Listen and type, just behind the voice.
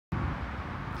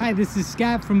Hi, this is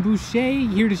Scott from Boucher,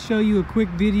 here to show you a quick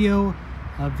video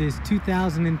of this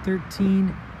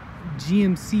 2013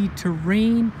 GMC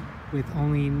Terrain with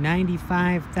only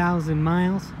 95,000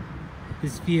 miles.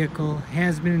 This vehicle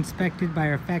has been inspected by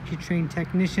our factory trained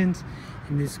technicians,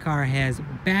 and this car has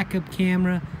backup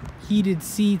camera, heated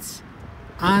seats,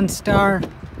 OnStar,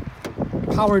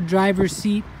 power driver's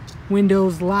seat,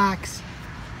 windows, locks,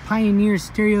 Pioneer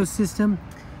stereo system.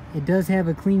 It does have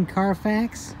a clean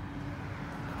Carfax.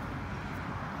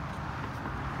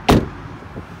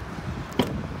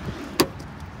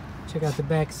 Check out the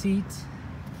back seats.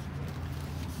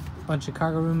 Bunch of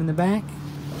cargo room in the back.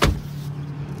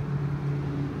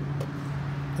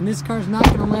 And this car's not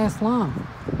going to last long.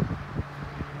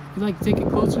 If you'd like to take a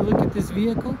closer look at this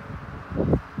vehicle,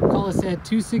 call us at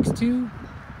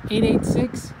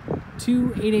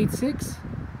 262-886-2886.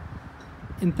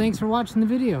 And thanks for watching the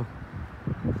video.